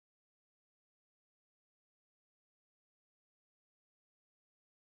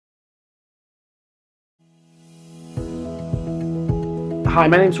Hi,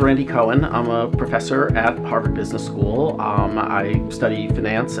 my name's Randy Cohen. I'm a professor at Harvard Business School. I study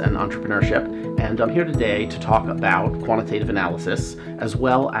finance and entrepreneurship, and I'm here today to talk about quantitative analysis, as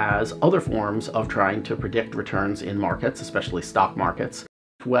well as other forms of trying to predict returns in markets, especially stock markets.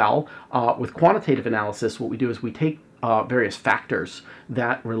 Well, with quantitative analysis, what we do is we take various factors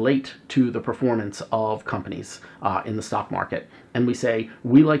that relate to the performance of companies in the stock market. And we say,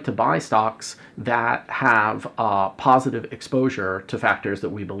 we like to buy stocks that have positive exposure to factors that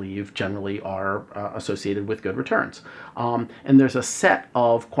we believe generally are associated with good returns. And there's a set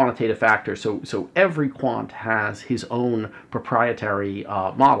of quantitative factors. So every quant has his own proprietary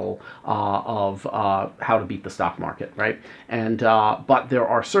model of how to beat the stock market, right? And but there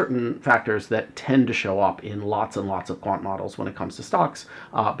are certain factors that tend to show up in lots and lots of quant models when it comes to stocks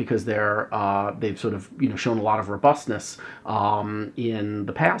because they've sort of shown a lot of robustness in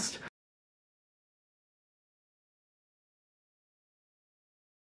the past.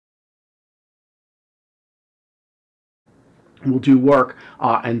 Will do work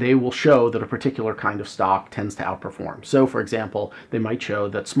and they will show that a particular kind of stock tends to outperform. So for example, they might show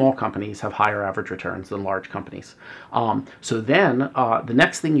that small companies have higher average returns than large companies. So then the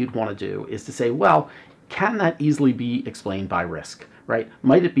next thing you'd want to do is to say, well, can that easily be explained by risk? Right?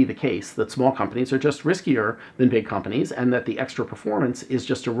 Might it be the case that small companies are just riskier than big companies and that the extra performance is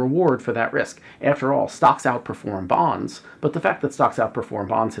just a reward for that risk? After all, stocks outperform bonds, but the fact that stocks outperform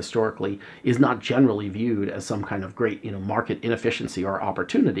bonds historically is not generally viewed as some kind of great market inefficiency or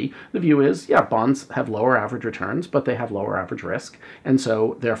opportunity. The view is, yeah, bonds have lower average returns, but they have lower average risk, and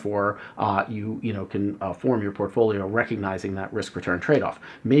so therefore you can form your portfolio recognizing that risk-return trade-off.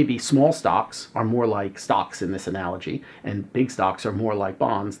 Maybe small stocks are more like stocks in this analogy, and big stocks are more like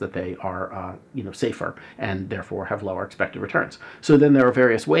bonds, that they are safer and therefore have lower expected returns. So then there are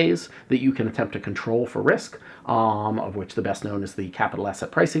various ways that you can attempt to control for risk, of which the best known is the capital asset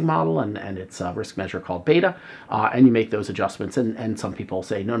pricing model and its risk measure called beta, and you make those adjustments, and some people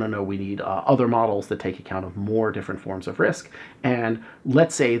say no, we need other models that take account of more different forms of risk. And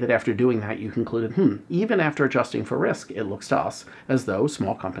let's say that after doing that you concluded, even after adjusting for risk, it looks to us as though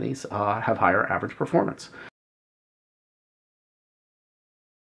small companies have higher average performance.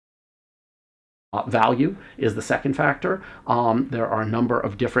 Value is the second factor. There are a number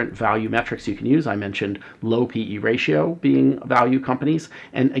of different value metrics you can use. I mentioned low PE ratio being value companies.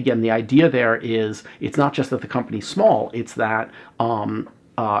 And again, the idea there is it's not just that the company's small, it's that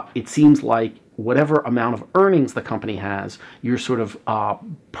it seems like whatever amount of earnings the company has, you're sort of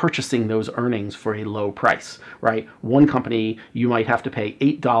purchasing those earnings for a low price, right? One company, you might have to pay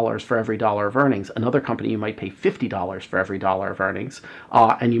 $8 for every dollar of earnings. Another company, you might pay $50 for every dollar of earnings.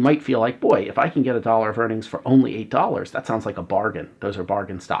 And you might feel like, boy, if I can get a dollar of earnings for only $8, that sounds like a bargain. Those are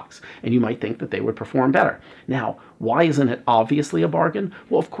bargain stocks. And you might think that they would perform better. Now, why isn't it obviously a bargain?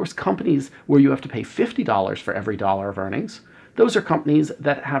 Well, of course, companies where you have to pay $50 for every dollar of earnings, those are companies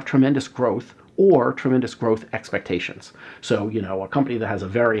that have tremendous growth or tremendous growth expectations. So, a company that has a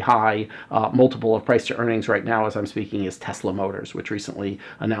very high multiple of price to earnings right now, as I'm speaking, is Tesla Motors, which recently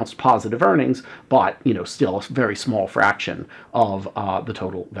announced positive earnings, but, still a very small fraction of the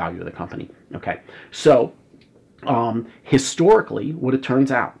total value of the company. Okay, so historically, what it turns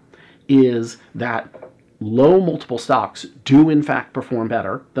out is that low multiple stocks do in fact perform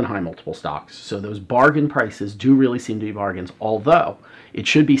better than high multiple stocks. So those bargain prices do really seem to be bargains, although it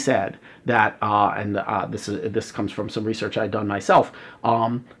should be said that, this comes from some research I've done myself,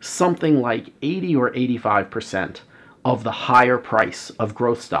 something like 80 or 85% of the higher price of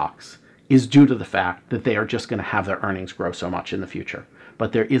growth stocks is due to the fact that they are just going to have their earnings grow so much in the future.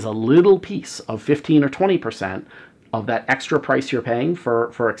 But there is a little piece of 15 or 20% of that extra price you're paying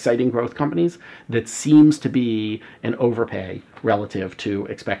for exciting growth companies that seems to be an overpay relative to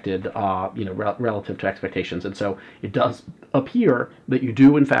expected, relative to expectations. And so it does appear that you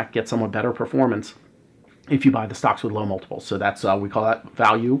do in fact get somewhat better performance if you buy the stocks with low multiples. So that's, we call that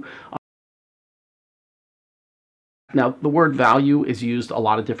value. Now, the word value is used a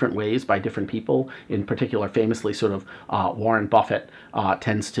lot of different ways by different people. In particular, famously, sort of Warren Buffett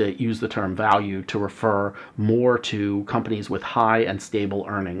tends to use the term value to refer more to companies with high and stable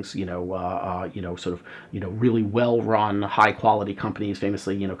earnings. Really well-run, high-quality companies.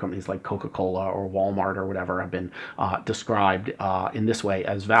 Famously, companies like Coca-Cola or Walmart or whatever have been described in this way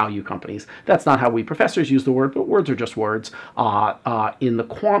as value companies. That's not how we professors use the word, but words are just words. In the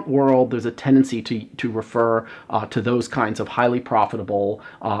quant world, there's a tendency to refer to those kinds of highly profitable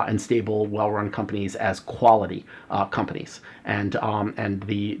and stable, well-run companies as quality companies. And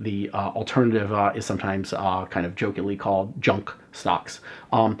the alternative is sometimes kind of jokingly called junk stocks.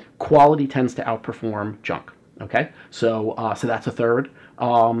 Quality tends to outperform junk. Okay, so that's a third.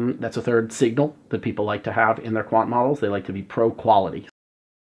 That's a third signal that people like to have in their quant models. They like to be pro-quality.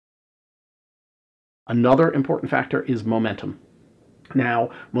 Another important factor is momentum. Now,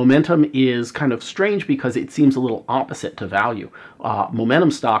 momentum is kind of strange because it seems a little opposite to value. Momentum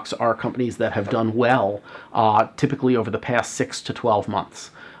stocks are companies that have done well, typically over the past 6 to 12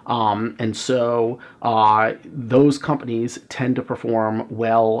 months. And so those companies tend to perform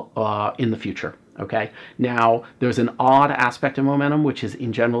well in the future. Okay. Now, there's an odd aspect of momentum, which is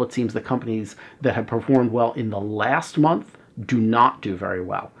in general, it seems the companies that have performed well in the last month do not do very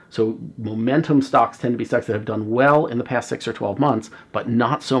well. So momentum stocks tend to be stocks that have done well in the past 6 or 12 months, but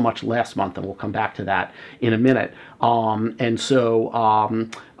not so much last month, and we'll come back to that in a minute.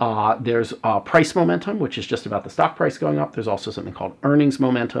 There's price momentum, which is just about the stock price going up. There's also something called earnings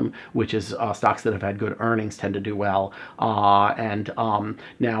momentum, which is stocks that have had good earnings tend to do well.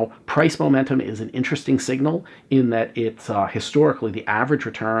 Now, price momentum is an interesting signal in that it's historically the average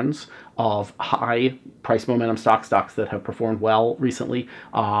returns of high price momentum stocks that have performed well recently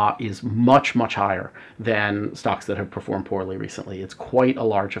is much, much higher than stocks that have performed poorly recently. It's quite a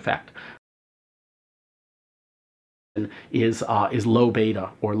large effect. Is low beta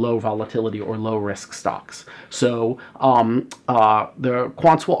or low volatility or low risk stocks. So the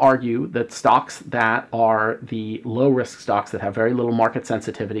quants will argue that stocks that are the low risk stocks that have very little market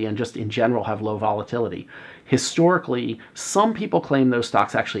sensitivity and just in general have low volatility. Historically, some people claim those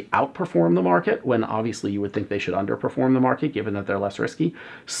stocks actually outperform the market when obviously you would think they should underperform the market given that they're less risky.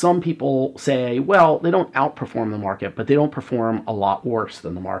 Some people say, well, they don't outperform the market, but they don't perform a lot worse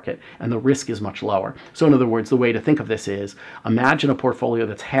than the market and the risk is much lower. So in other words, the way to think of this is imagine a portfolio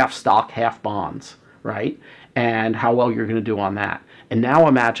that's half stock, half bonds, right? And how well you're going to do on that. And now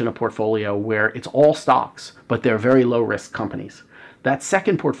imagine a portfolio where it's all stocks, but they're very low risk companies. That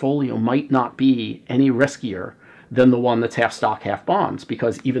second portfolio might not be any riskier than the one that's half stock, half bonds,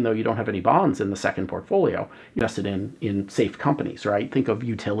 because even though you don't have any bonds in the second portfolio, you invested in safe companies, right? Think of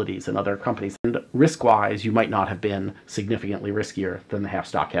utilities and other companies. And risk-wise, you might not have been significantly riskier than the half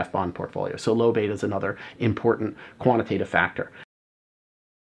stock, half bond portfolio. So low beta is another important quantitative factor.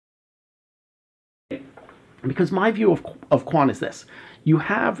 Because my view of quant is this. You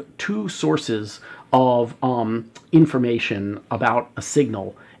have two sources of information about a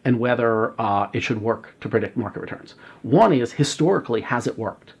signal and whether it should work to predict market returns. One is, historically, has it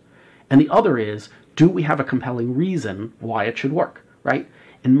worked? And the other is, do we have a compelling reason why it should work, right?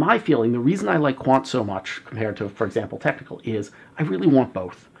 In my feeling, the reason I like quant so much compared to, for example, technical is I really want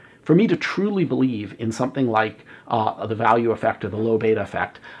both. For me to truly believe in something like the value effect or the low beta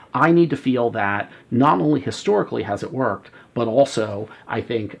effect, I need to feel that not only historically has it worked, but also I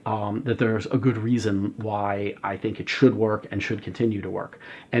think that there's a good reason why I think it should work and should continue to work.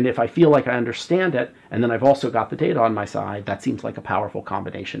 And if I feel like I understand it, and then I've also got the data on my side, that seems like a powerful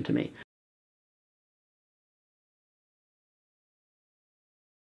combination to me.